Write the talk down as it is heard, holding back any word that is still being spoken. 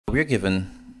We're given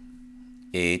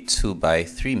a 2 by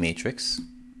 3 matrix,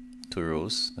 2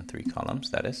 rows and 3 columns,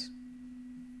 that is.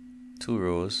 2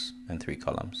 rows and 3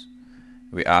 columns.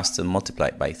 We're asked to multiply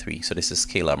it by 3. So this is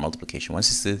scalar multiplication.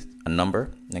 Once it's a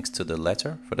number next to the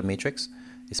letter for the matrix,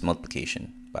 it's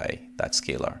multiplication by that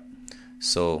scalar.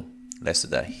 So let's do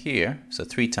that here. So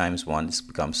 3 times 1, this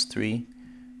becomes 3.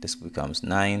 This becomes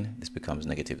 9. This becomes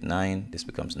negative 9. This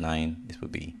becomes 9. This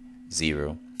would be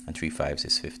 0. And 3 5s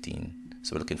is 15.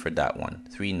 So we're looking for that one.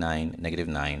 3, 9, negative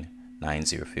 9, 9,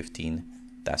 0, 15.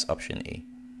 That's option A.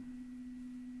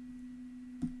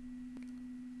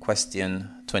 Question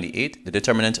 28. The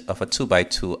determinant of a 2 by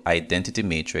 2 identity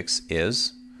matrix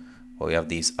is, well, we have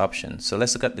these options. So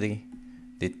let's look at the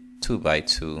 2 by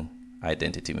 2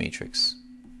 identity matrix.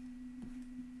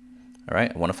 All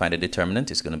right, I want to find the determinant.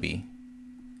 It's going to be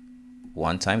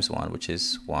 1 times 1, which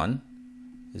is 1,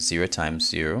 0 times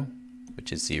 0,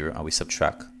 which is 0, and we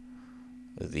subtract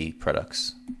the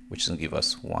products, which is going to give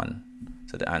us 1.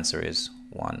 So the answer is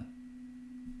 1.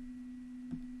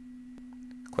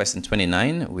 Question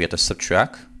 29, we have to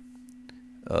subtract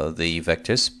the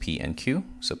vectors p and q.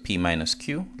 So p minus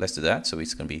q, let's do that. So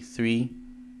it's going to be 3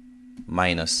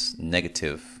 minus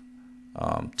negative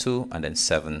 2, and then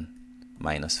 7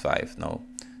 minus 5. Now,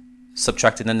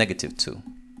 subtracting a negative 2,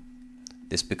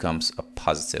 this becomes a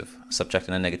positive.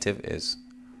 Subtracting a negative is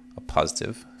a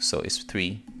positive. So it's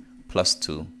 3 plus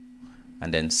 2,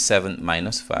 and then 7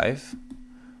 minus 5.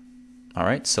 All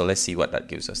right, so let's see what that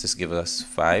gives us. This gives us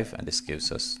 5, and this gives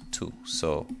us 2.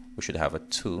 So we should have a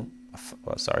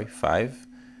 5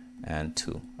 and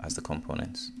 2 as the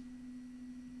components.